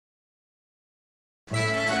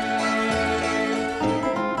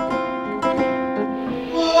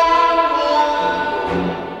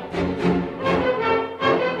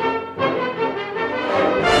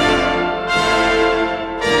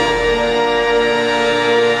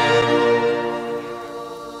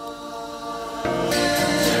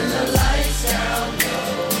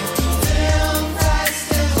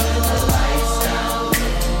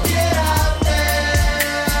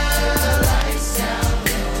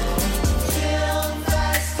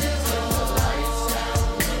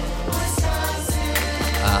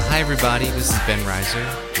everybody. This is Ben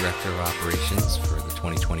Reiser, Director of Operations for the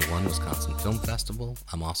 2021 Wisconsin Film Festival.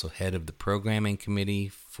 I'm also head of the programming committee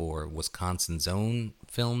for Wisconsin's own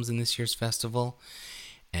films in this year's festival.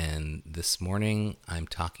 And this morning, I'm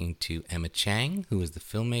talking to Emma Chang, who is the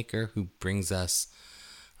filmmaker who brings us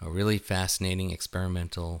a really fascinating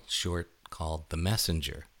experimental short called The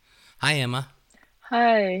Messenger. Hi, Emma.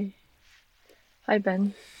 Hi. Hi,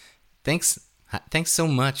 Ben. Thanks. Thanks so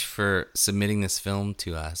much for submitting this film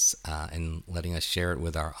to us and letting us share it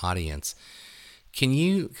with our audience. Can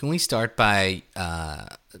we start by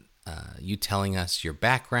you telling us your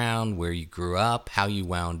background, where you grew up, how you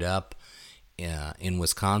wound up in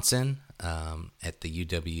Wisconsin at the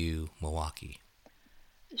UW Milwaukee?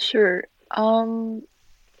 Sure. I'm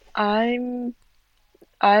I'm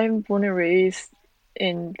born and raised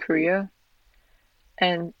in Korea,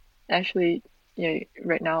 and actually,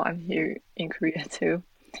 right now I'm here in Korea too.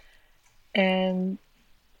 And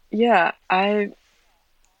yeah, I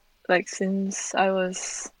like since I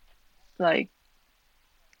was like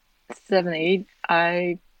 7, 8,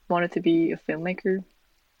 I wanted to be a filmmaker,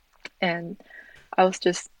 and I was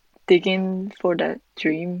just digging for that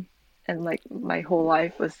dream, and like my whole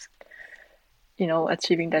life was,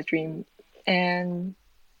 achieving that dream. And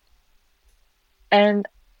and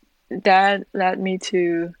that led me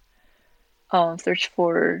to search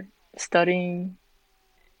for studying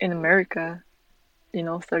in America,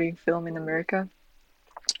 studying film in America.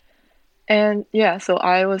 And yeah, so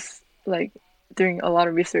I was like doing a lot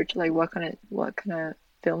of research, like what kind of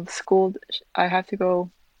film school I have to go.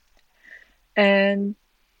 And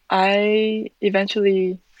I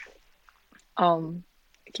eventually um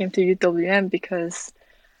came to UWM because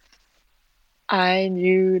I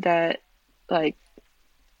knew that like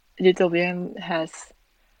UWM has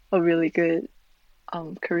a really good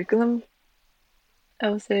curriculum, I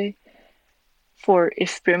would say, for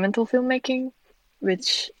experimental filmmaking,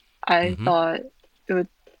 which I Mm-hmm. thought it would,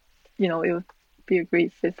 it would be a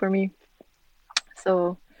great fit for me.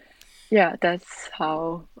 So yeah, that's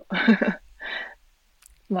how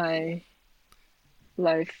my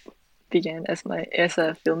life began as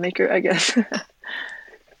a filmmaker, I guess.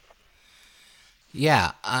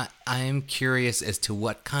 Yeah, I'm curious as to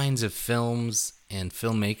what kinds of films and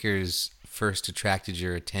filmmakers first attracted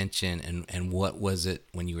your attention, and what was it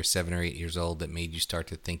when you were 7 or 8 years old that made you start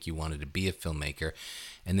to think you wanted to be a filmmaker,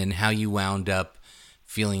 and then how you wound up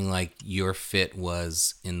feeling like your fit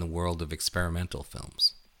was in the world of experimental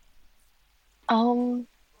films. um,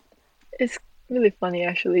 it's really funny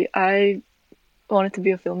actually. I wanted to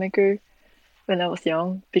be a filmmaker when I was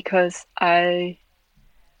young because I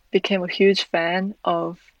became a huge fan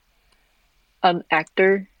of an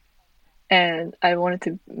actor, and I wanted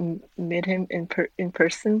to meet him in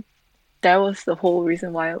person. That was the whole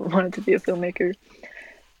reason why I wanted to be a filmmaker.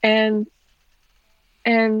 And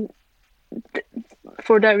and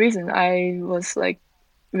for that reason, I was like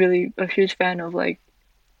really a huge fan of like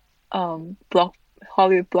block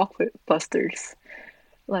Hollywood blockbusters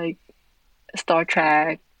like Star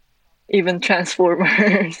Trek, even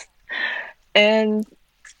Transformers. and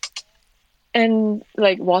and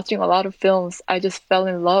like watching a lot of films, I just fell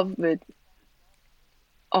in love with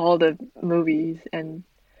all the movies and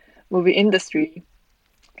movie industry.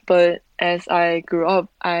 But as I grew up,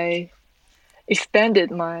 I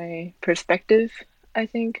expanded my perspective, I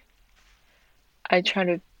think. I try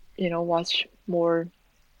to, watch more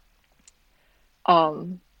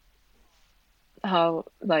um how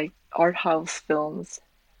like art house films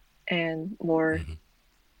and more Mm-hmm.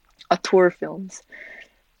 auteur films.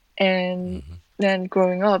 And Mm-hmm. then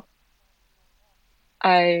growing up,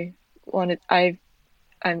 I wanted I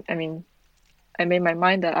mean, I made my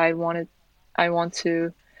mind that I want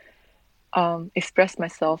to express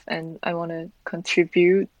myself, and I want to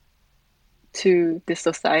contribute to the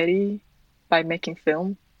society by making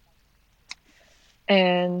film.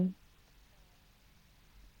 And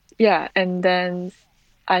yeah, and then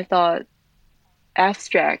I thought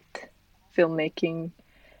abstract filmmaking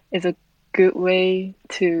is a good way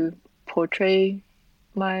to portray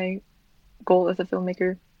my goal as a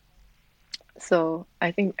filmmaker. So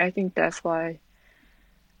I think that's why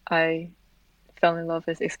I fell in love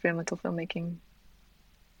with experimental filmmaking.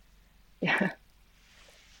 Yeah.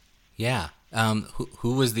 Yeah.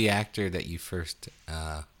 Who was the actor that you first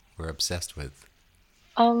were obsessed with?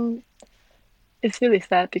 Um, it's really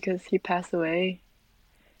sad because he passed away.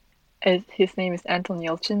 His name is Anton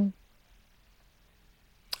Yelchin.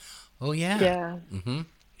 Oh yeah. Yeah. Mm-hmm.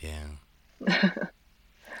 Yeah.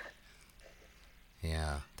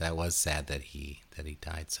 Yeah. That was sad that he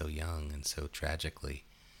died so young and so tragically.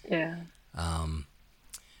 Yeah. Um,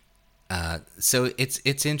 So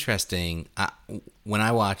it's interesting. When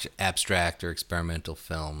I watch abstract or experimental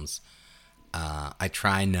films, I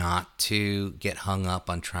try not to get hung up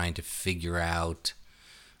on trying to figure out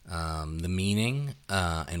the meaning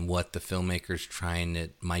and what the filmmakers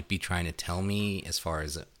might be trying to tell me as far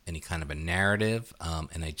as any kind of a narrative,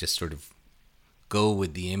 and I just sort of go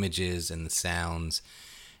with the images and the sounds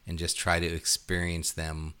and just try to experience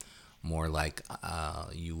them more like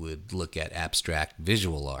you would look at abstract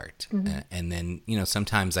visual art. And then,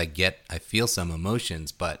 sometimes I feel some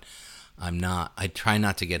emotions, but I try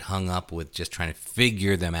not to get hung up with just trying to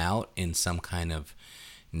figure them out in some kind of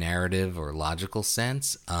narrative or logical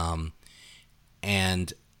sense.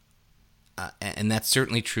 And that's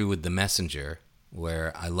certainly true with The Messenger,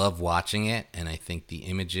 where I love watching it, and I think the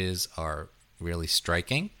images are really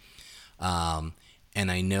striking. And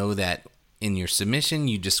I know that in your submission,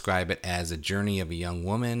 you describe it as a journey of a young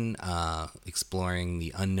woman exploring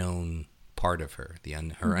the unknown part of her,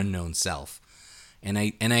 her unknown self. And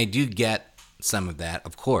I do get some of that,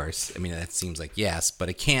 of course. I mean, that seems like yes, but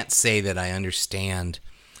I can't say that I understand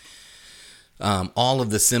all of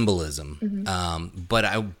the symbolism. But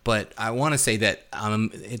I want to say that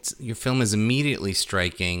your film is immediately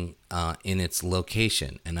striking in its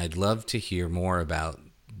location, and I'd love to hear more about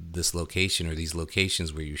this location or these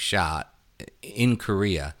locations where you shot in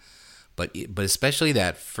Korea, but especially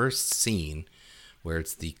that first scene where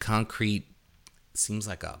it's the concrete, seems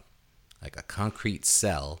like a concrete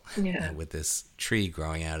cell with this tree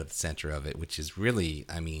growing out of the center of it, which is really,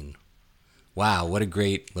 I mean, wow, what a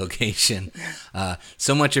great location.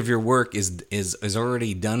 So much of your work is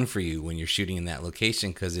already done for you when you're shooting in that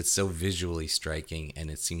location because it's so visually striking, and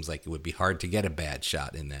it seems like it would be hard to get a bad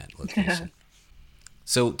shot in that location.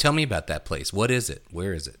 So tell me about that place. What is it?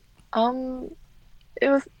 Where is it? Um, it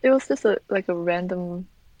was just a random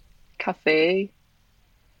cafe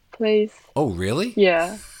place. Oh, really?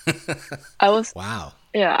 Yeah, I was Wow.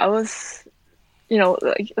 yeah I was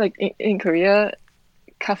like in Korea,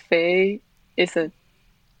 cafe is a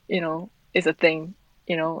is a thing.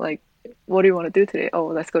 Like, what do you want to do today? Oh,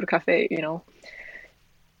 let's go to cafe.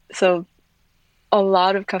 So a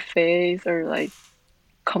lot of cafes are like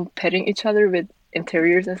competing each other with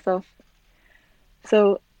interiors and stuff.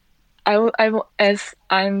 So as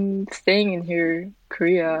I'm staying in here,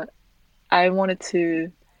 Korea, I wanted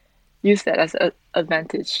to use that as an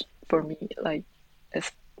advantage for me,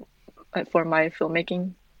 as for my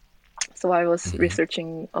filmmaking. So I was Mm-hmm.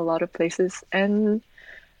 researching a lot of places, and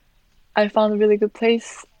I found a really good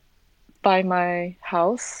place by my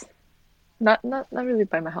house. Not really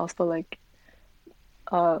by my house, but like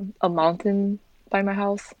a mountain by my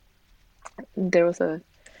house. There was a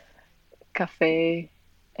cafe,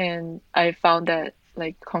 and I found that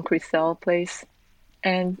like concrete cell place,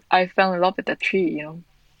 and I fell in love with that tree.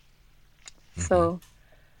 Mm-hmm. So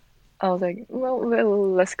I was like, well,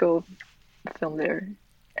 let's go film there,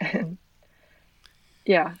 and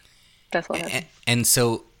yeah, that's what And, happened. and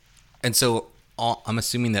so I'm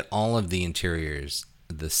assuming that all of the interiors,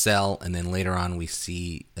 the cell, and then later on we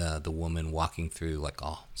see the woman walking through like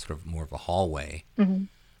a sort of more of a hallway. Hmm.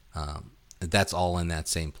 That's all in that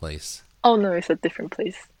same place. Oh no, it's a different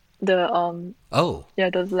place. The Oh, Yeah,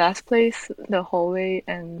 the last place, the hallway,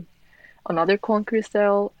 and another concrete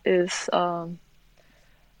cell is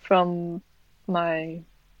from my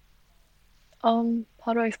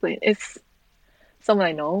how do I explain? It's someone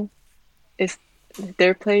I know. It's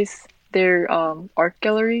their place, their art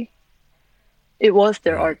gallery. It was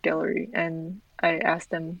their art gallery, and I asked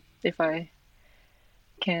them if I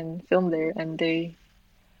can film there, and they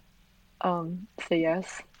say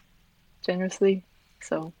yes generously.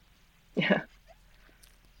 So yeah,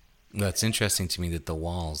 that's interesting to me that the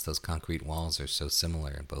walls, those concrete walls, are so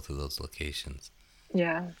similar in both of those locations.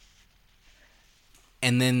 yeah.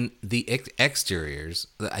 And then the exteriors,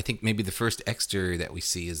 I think maybe the first exterior that we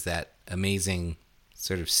see is that amazing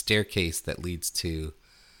sort of staircase that leads to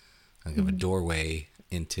like of a Mhm. doorway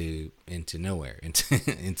into nowhere,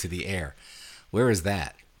 into the air. Where is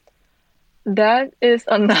that? That is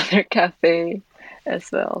another cafe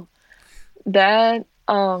as well. That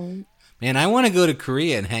Man, I want to go to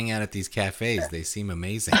Korea and hang out at these cafes. They seem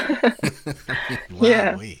amazing. I mean, wow.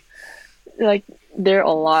 yeah, like there are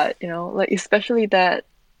a lot, like especially that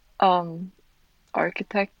um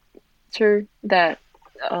architecture, that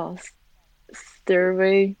uh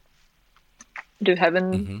stairway to heaven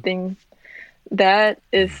Mm-hmm. thing. That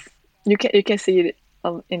is, Mm-hmm. you can see it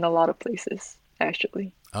in a lot of places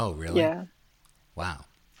actually. Oh, really? Yeah. Wow.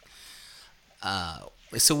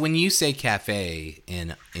 So when you say cafe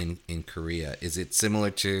in Korea, is it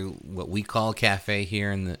similar to what we call cafe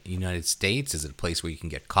here in the United States? Is it a place where you can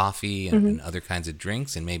get coffee Hmm. and other kinds of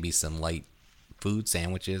drinks and maybe some light food,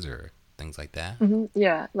 sandwiches, or things like that? Hmm.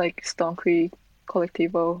 Yeah, like Stone Creek,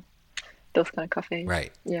 Collectivo, those kind of cafes.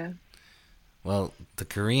 Right. Yeah. Well, the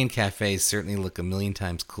Korean cafes certainly look a million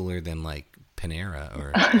times cooler than like Panera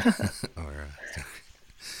or or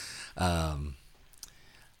um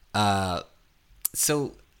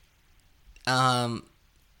so um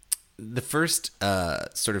the first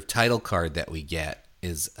sort of title card that we get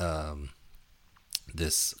is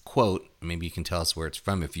this quote. Maybe you can tell us where it's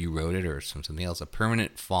from if you wrote it or from something else. A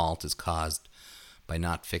permanent fault is caused by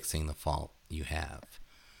not fixing the fault you have.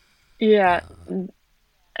 Yeah,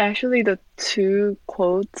 actually, the two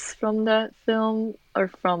quotes from that film are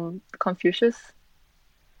from Confucius.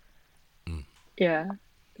 Mm. Yeah,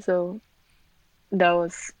 so that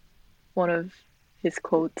was one of his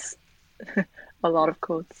quotes, a lot of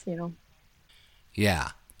quotes, you know. Yeah.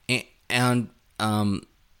 And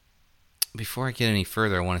before I get any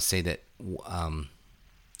further, I want to say that um,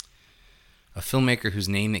 a filmmaker whose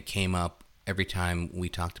name that came up every time we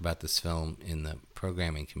talked about this film in the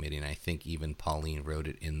programming committee, and I think even Pauline wrote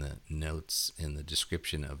it in the notes in the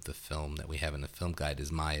description of the film that we have in the film guide,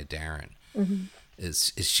 is Maya Deren. Hmm.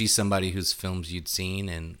 Is she somebody whose films you'd seen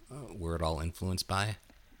and were at all influenced by?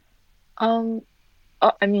 Um,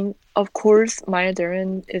 I mean, of course, Maya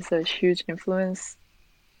Deren is a huge influence.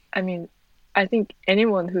 I mean, I think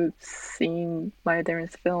anyone who's seen Maya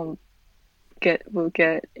Deren's film will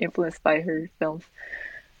get influenced by her films.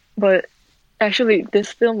 But actually,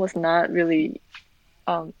 this film was not really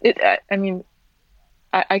it. I mean,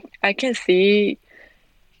 I can see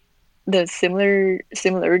the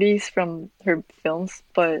similarities from her films,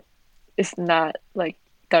 but it's not like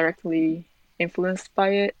directly influenced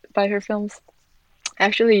by her films.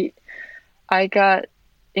 Actually, I got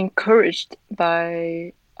encouraged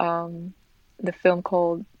by the film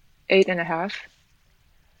called Eight and a Half.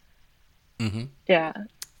 Mm-hmm. Yeah.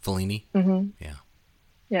 Fellini? Hmm. Yeah.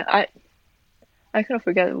 Yeah, I kind of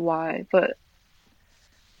forget why, but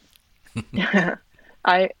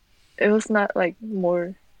I it was not like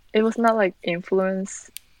more it was not like influence,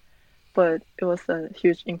 but it was a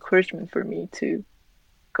huge encouragement for me to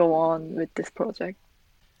go on with this project.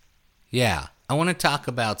 Yeah. I want to talk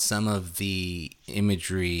about some of the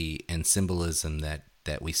imagery and symbolism that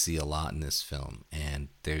we see a lot in this film. And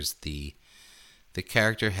there's the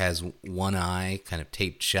character has one eye kind of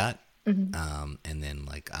taped shut, Hmm. and then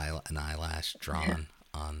like an eyelash drawn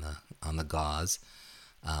on the gauze,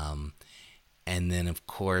 and then of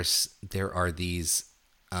course there are these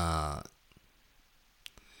uh,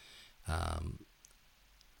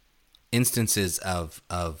 instances of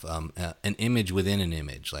an image within an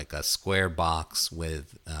image, like a square box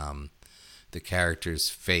with the character's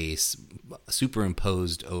face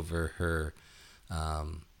superimposed over her,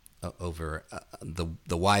 over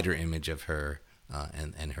the wider image of her,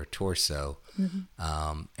 and her torso,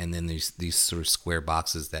 Hmm. and then there's these sort of square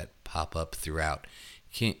boxes that pop up throughout.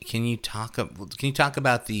 Can you talk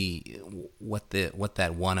about the what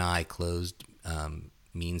that one eye closed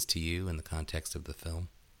means to you in the context of the film?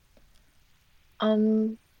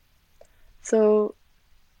 Um, so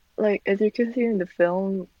like as you can see in the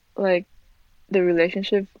film, like the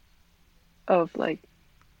relationship of like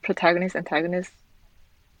protagonist antagonist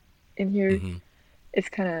in here Mm-hmm. is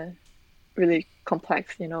kind of really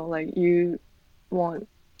complex, you know, like you won't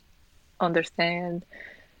understand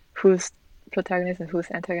who's protagonist and who's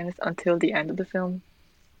antagonist until the end of the film.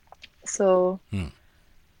 So Hmm.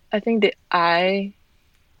 I think the eye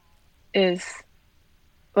is,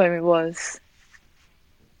 well, I mean, was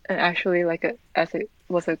and actually like a as it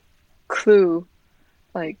was a clue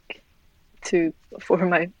like to for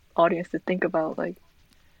my audience to think about like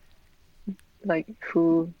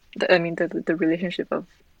who I mean the relationship of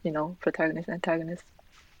protagonist and antagonist,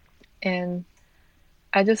 and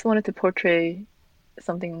I just wanted to portray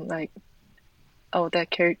something like, oh, that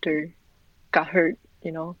character got hurt,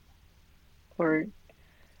 or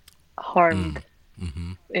harmed Mm.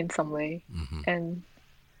 Mm-hmm. in some way, Mm-hmm. and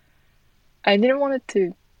I didn't want it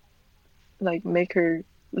to like make her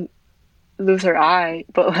lose her eye,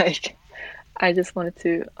 but like I just wanted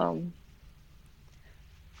to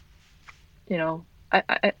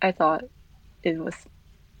I thought it was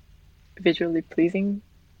visually pleasing,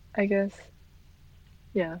 I guess.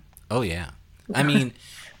 Yeah. Oh yeah, I mean,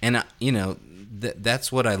 and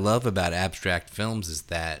that's what I love about abstract films is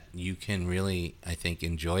that you can really, I think,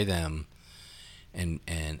 enjoy them and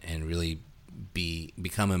really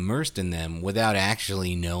become immersed in them without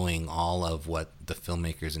actually knowing all of what the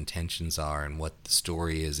filmmaker's intentions are and what the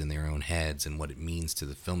story is in their own heads and what it means to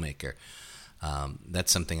the filmmaker.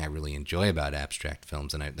 That's something I really enjoy about abstract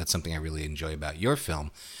films, and that's something I really enjoy about your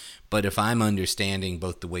film. But if I'm understanding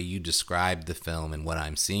both the way you describe the film and what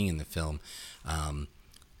I'm seeing in the film,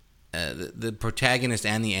 the protagonist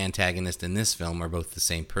and the antagonist in this film are both the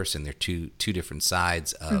same person. They're two different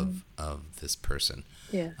sides of this person.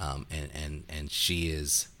 Yeah. And she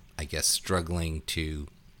is, I guess, struggling to.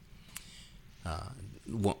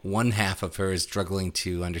 One half of her is struggling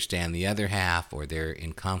to understand the other half, or they're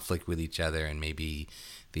in conflict with each other, and maybe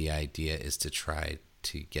the idea is to try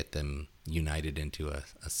to get them united into a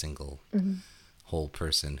single whole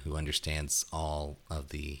person who understands all of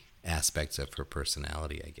the aspects of her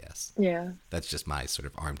personality, I guess. Yeah. That's just my sort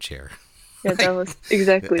of armchair. Yeah, that was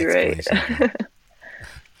exactly right.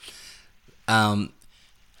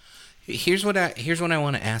 Here's what I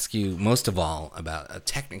want to ask you most of all about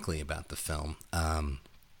technically about the film.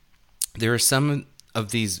 There are some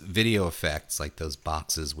of these video effects, like those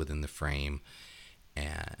boxes within the frame,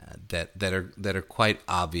 that are quite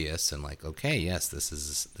obvious and like, okay, yes, this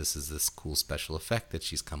is this cool special effect that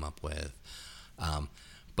she's come up with.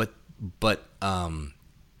 But on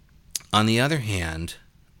the other hand,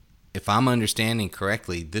 if I'm understanding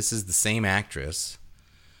correctly, this is the same actress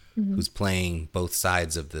who's playing both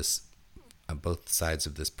sides of this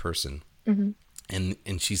person, and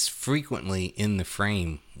she's frequently in the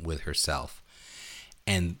frame with herself,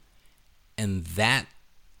 and that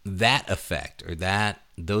effect or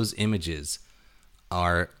those images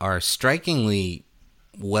are strikingly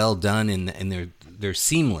well done, and they're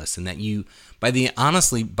seamless, and that you by the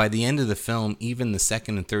end of the film, even the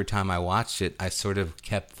second and third time I watched it, I sort of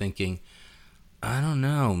kept thinking, I don't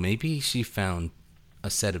know, maybe she found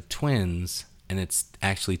a set of twins and it's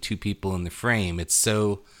actually two people in the frame. It's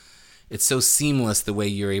so seamless the way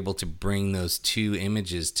you're able to bring those two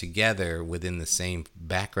images together within the same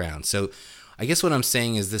background. So I guess what I'm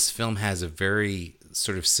saying is this film has a very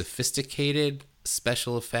sort of sophisticated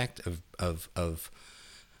special effect of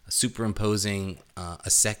superimposing a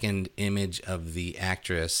second image of the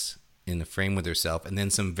actress in the frame with herself, and then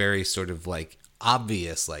some very sort of like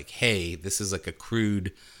obvious, like, hey, this is like a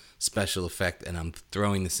crude special effect, and I'm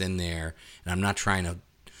throwing this in there, and I'm not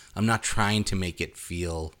trying to make it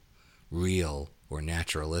feel real or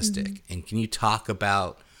naturalistic. And can you talk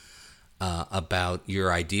about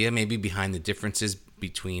your idea maybe behind the differences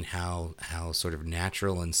between how sort of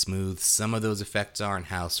natural and smooth some of those effects are, and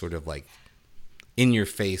how sort of like in your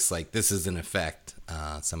face, like this is an effect,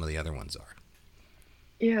 some of the other ones are?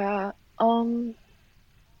 Yeah.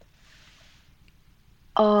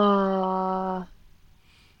 Uh.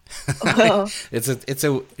 Well.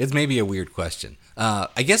 It's maybe a weird question.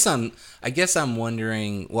 I guess I'm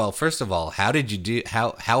wondering. Well, first of all, how did you do?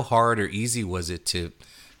 How hard or easy was it to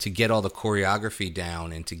get all the choreography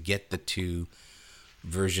down and to get the two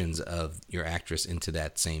versions of your actress into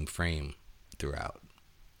that same frame throughout?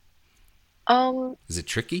 Um. Is it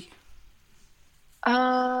tricky?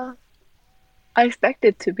 Uh. I expect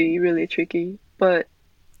it to be really tricky, but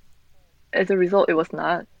as a result, it was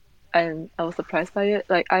not, and I was surprised by it.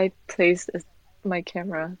 Like I placed my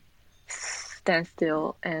camera stand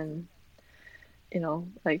still, and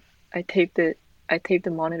like I taped it. I taped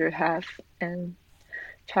the monitor half and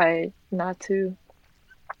tried not to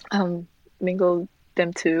um mingle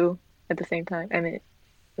them two at the same time. I mean,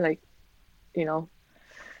 like you know,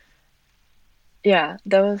 yeah,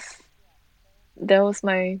 that was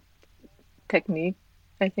my technique,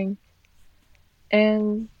 I think.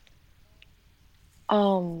 And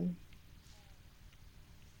um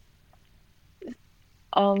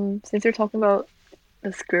since you're talking about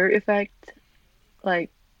the square effect,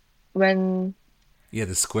 like when Yeah,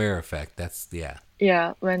 the square effect. That's yeah.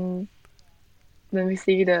 yeah, when we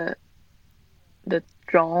see the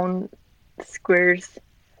drawn squares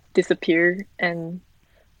disappear, and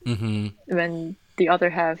Mm-hmm. when the other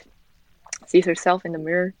half sees herself in the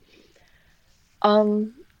mirror.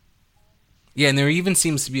 Um Yeah, and there even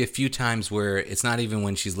seems to be a few times where it's not even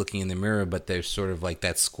when she's looking in the mirror, but there's sort of like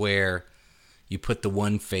that square. You put the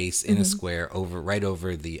one face in a mhm. square right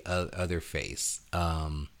over the other face.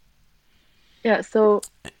 Yeah, so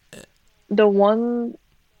the one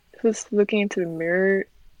who's looking into the mirror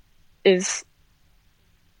is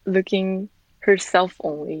looking herself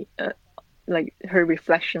only, like her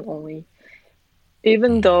reflection only,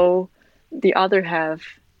 even Mhm. though the other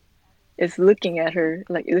half is looking at her,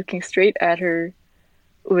 like looking straight at her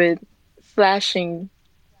with flashing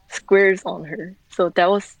squares on her. So that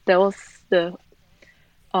was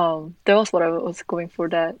what I was going for,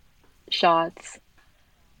 that shots,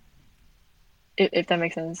 if that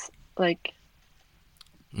makes sense. Like,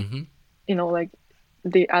 Mm-hmm. like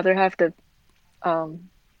the other half, the um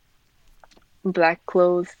black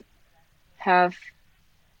clothes half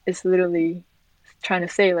is literally trying to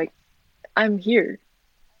say like, I'm here.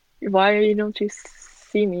 Why don't you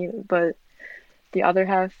see me? But the other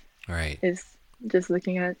half Right. is just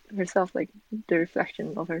looking at herself, like the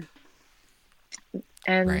reflection of her.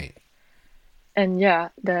 And Right. yeah,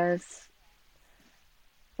 that's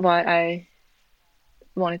why I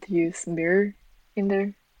wanted to use mirror in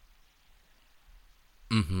there.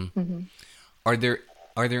 Mm-hmm. Hmm. Are there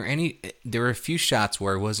are there any? There were a few shots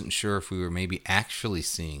where I wasn't sure if we were maybe actually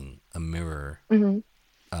seeing a mirror Hmm.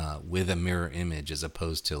 with a mirror image as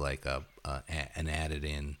opposed to like an added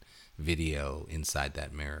in video inside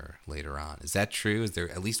that mirror later on. Is that true? Is there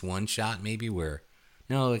at least one shot maybe where?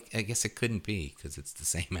 No, I guess it couldn't be because it's the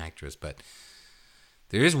same actress, but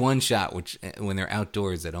there is one shot which when they're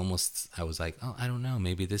outdoors that almost I was like, oh, I don't know,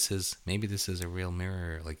 maybe this is a real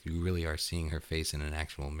mirror. Like you really are seeing her face in an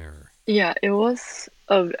actual mirror. Yeah, it was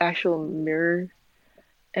an actual mirror,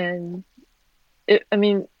 and I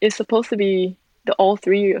mean, it's supposed to be the all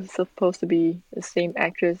three are supposed to be the same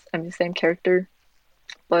actress. I mean, same character,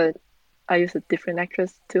 but I used a different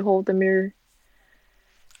actress to hold the mirror.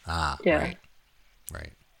 Ah, Yeah. right,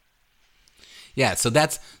 right. Yeah, so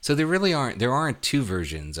there aren't two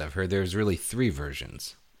versions of her. There's really three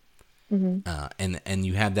versions. Hmm. And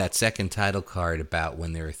you have that second title card about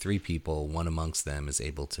when there are three people, one amongst them is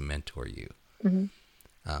able to mentor you. Hmm.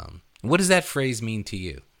 What does that phrase mean to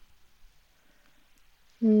you?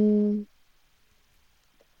 Mm,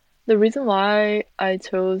 the reason why I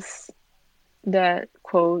chose that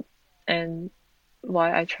quote and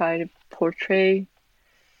why I try to portray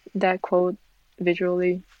that quote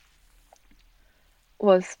visually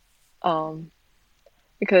was um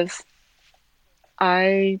because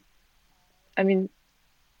I I mean,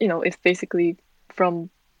 it's basically from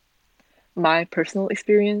my personal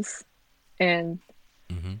experience, and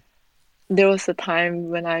Mm-hmm. there was a time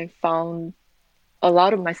when I found a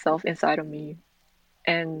lot of myself inside of me,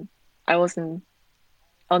 and I wasn't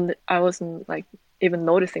I wasn't like even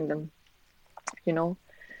noticing them, you know.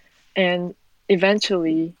 And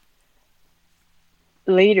eventually,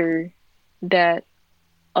 later, that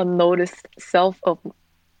unnoticed self of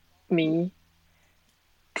me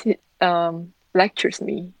lectures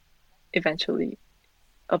me eventually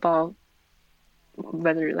about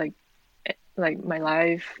whether like my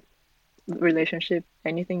life, relationship,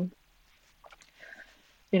 anything,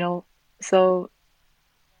 you know. So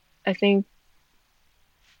I think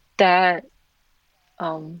that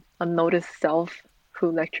unnoticed self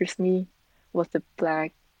who lectures me was the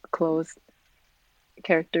black clothes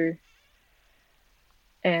character,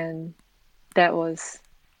 and that was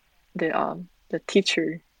the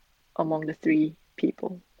teacher among the three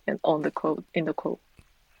people and on the quote in the quote.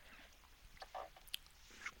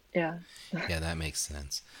 Yeah. Yeah, that makes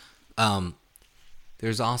sense. Um,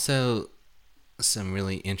 there's also some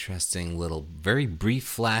really interesting little, very brief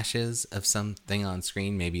flashes of something on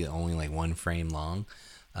screen, maybe only like one frame long,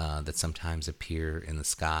 that sometimes appear in the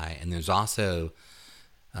sky. And there's also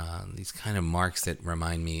these kind of marks that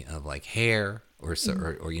remind me of like hair Mhm.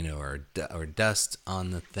 or or dust on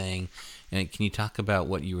the thing. And can you talk about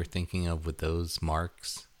what you were thinking of with those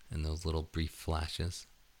marks and those little brief flashes?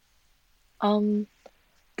 Um,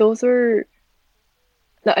 those are,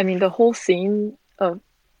 I mean, the whole scene of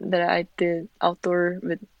that I did outdoor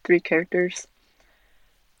with three characters,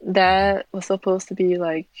 Mm-hmm. that was supposed to be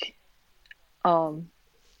like, um,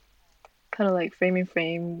 kind of like frame in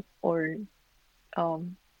frame or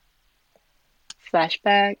um,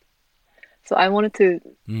 flashback. So I wanted to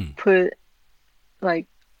Mm. put like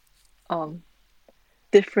um,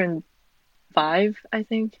 different vibe, I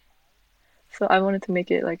think. So I wanted to make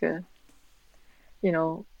it like a, you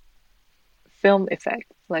know, film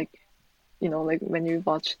effect, like when you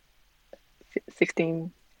watch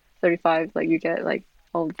 1635, like you get like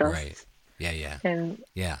all the Right. dust. Yeah. Yeah. And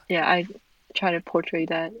Yeah. yeah, I try to portray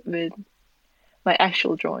that with my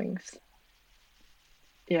actual drawings.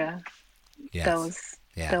 Yeah, that Yes. was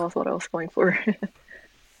Yeah. that was what I was going for.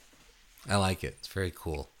 I like it. It's very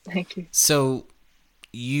cool. Thank you. So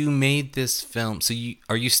you made this film. So you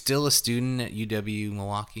are you still a student at UW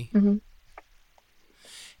Milwaukee? Hmm.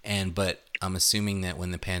 And but I'm assuming that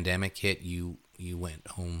when the pandemic hit, you went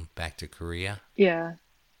home back to Korea, Yeah,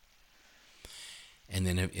 and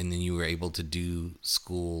then you were able to do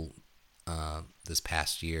school this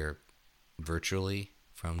past year virtually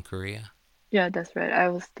from Korea. yeah, that's right. I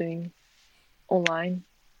was doing online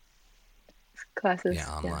classes. Yeah,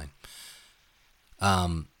 Yeah. online.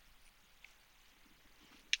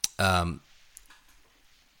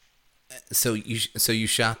 So you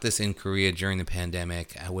shot this in Korea during the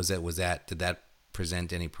pandemic. Was that did that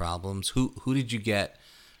present any problems? Who did you get?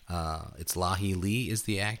 It's Lahi Lee is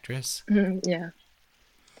the actress. Yeah.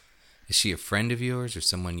 Is she a friend of yours or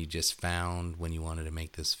someone you just found when you wanted to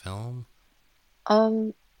make this film?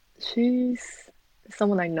 Um, she's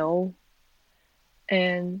someone I know,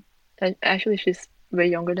 and actually she's way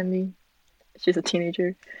younger than me. She's a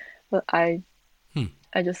teenager, but Hmm.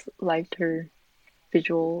 I just liked her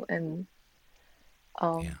visual, and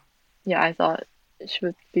Yeah. um yeah, I thought she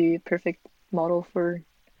would be perfect model for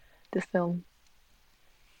this film.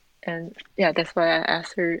 And yeah, that's why I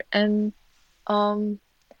asked her. And um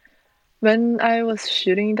when I was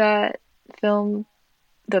shooting that film,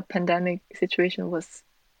 the pandemic situation was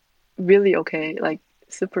really okay, like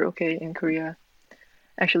super okay in Korea.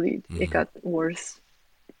 Actually, it Mm-hmm. got worse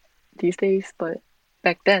these days, but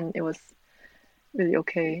back then it was really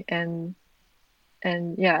okay. And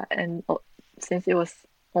yeah, and since it was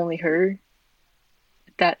only her,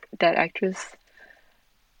 that actress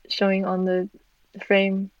showing on the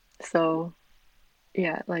frame, so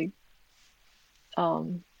yeah, like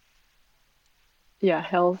um yeah,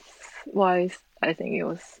 health wise, I think it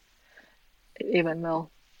went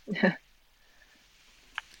well.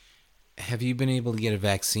 Have you been able to get a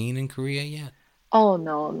vaccine in Korea yet? Oh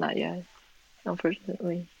no, not yet,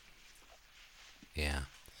 unfortunately. Yeah.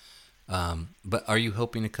 But are you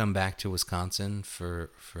hoping to come back to Wisconsin for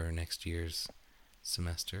next year's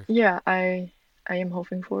semester? Yeah, I am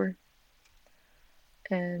hoping for,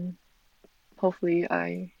 and hopefully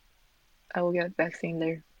I will get vaccine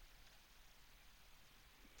there.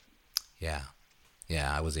 Yeah.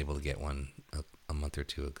 Yeah, I was able to get one a month or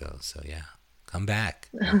two ago. So yeah, come back.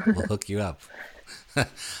 We'll hook you up.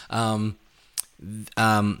 um,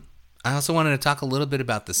 um, I also wanted to talk a little bit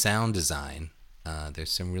about the sound design.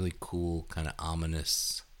 There's some really cool, kind of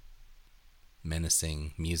ominous,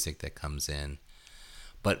 menacing music that comes in.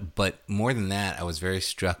 But more than that, I was very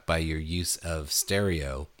struck by your use of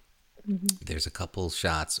stereo. Hmm. There's a couple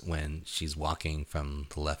shots when she's walking from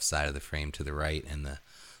the left side of the frame to the right, and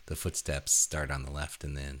the footsteps start on the left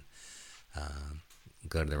and then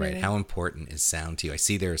go to the right. Yeah. How important is sound to you? I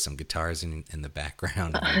see there are some guitars in the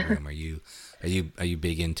background of your room. Are you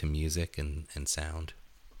big into music and sound?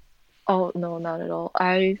 Oh no, not at all.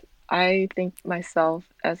 I think myself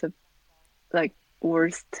as a like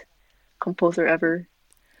worst composer ever.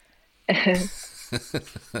 And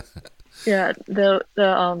yeah, the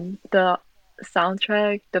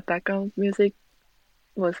soundtrack, the background music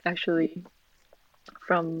was actually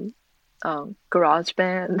from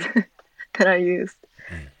GarageBand that I used.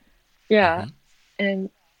 Yeah, Mm-hmm. and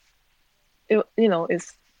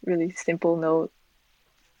it's really simple note,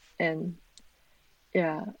 and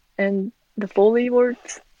yeah, and the Foley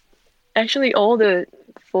works. Actually, all the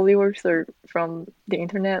Foley works are from the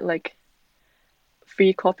internet, like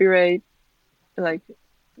free copyright, like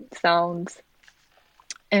sounds,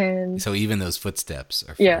 and So even those footsteps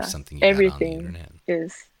are yeah, something you got on the everything internet.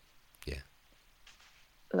 is Yeah.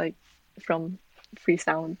 like from free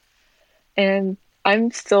sound. And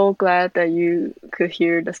I'm so glad that you could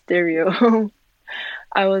hear the stereo.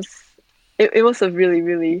 I was it was a really,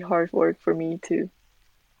 really hard work for me to,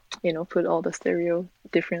 put all the stereo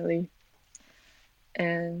differently.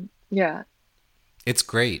 And yeah, It's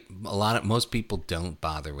great. Most people don't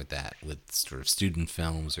bother with that with sort of student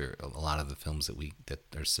films or a lot of the films that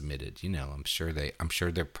are submitted. I'm sure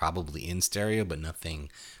they're probably in stereo, but nothing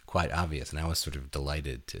quite obvious. And I was sort of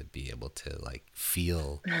delighted to be able to like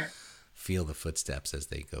feel the footsteps as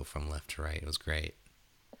they go from left to right. It was great.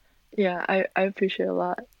 yeah, I appreciate a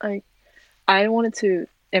lot. Like I wanted to,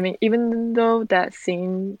 I mean, even though that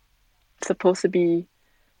scene supposed to be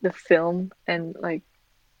the film and like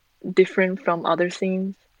different from other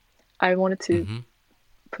scenes, I wanted to Mm-hmm.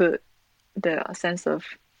 put the sense of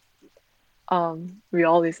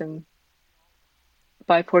realism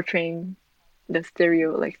by portraying the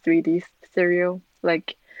stereo, like 3D stereo,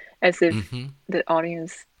 like as if Mm-hmm. the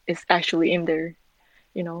audience is actually in there,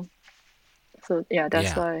 you know. So yeah,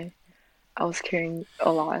 that's Yeah. why I was caring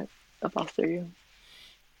a lot about stereo.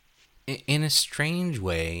 In a strange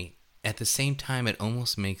way, at the same time, it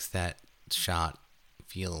almost makes that shot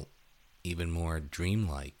feel even more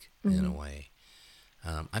dreamlike in a Hmm. way.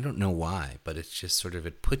 I don't know why, but it's just sort of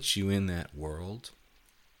it puts you in that world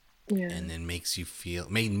Yeah. and then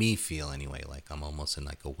made me feel anyway, like I'm almost in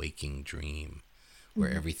like a waking dream where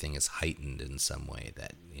Hmm. everything is heightened in some way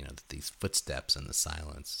that, that these footsteps and the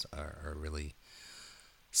silence are really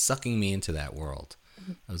sucking me into that world.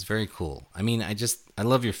 It was very cool. I mean, I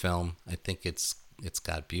love your film. I think it's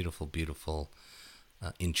got beautiful, beautiful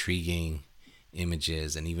intriguing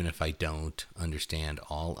images, and even if I don't understand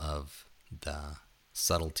all of the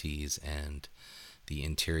subtleties and the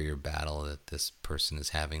interior battle that this person is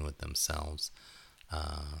having with themselves,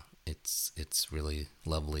 it's really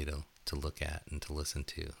lovely to look at and to listen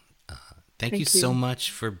to. Thank you so much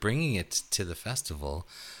for bringing it to the festival.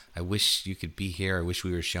 I wish you could be here. I wish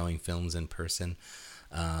we were showing films in person.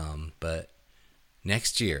 But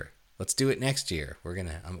next year, let's do it next year.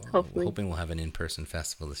 I'm hoping we'll have an in-person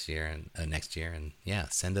festival this year and next year. And yeah,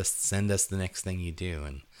 send us the next thing you do,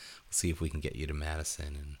 and we'll see if we can get you to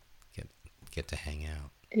Madison and get to hang out.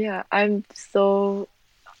 Yeah, I'm so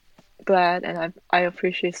glad, and I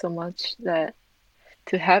appreciate so much that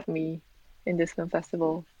to have me in this film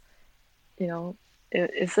festival. You know,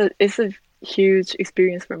 it's a huge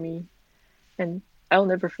experience for me, and I'll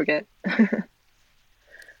never forget.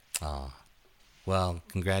 Oh, well,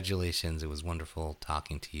 congratulations. It was wonderful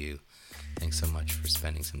talking to you. Thanks so much for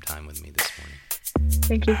spending some time with me this morning.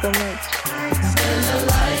 Thank you so much.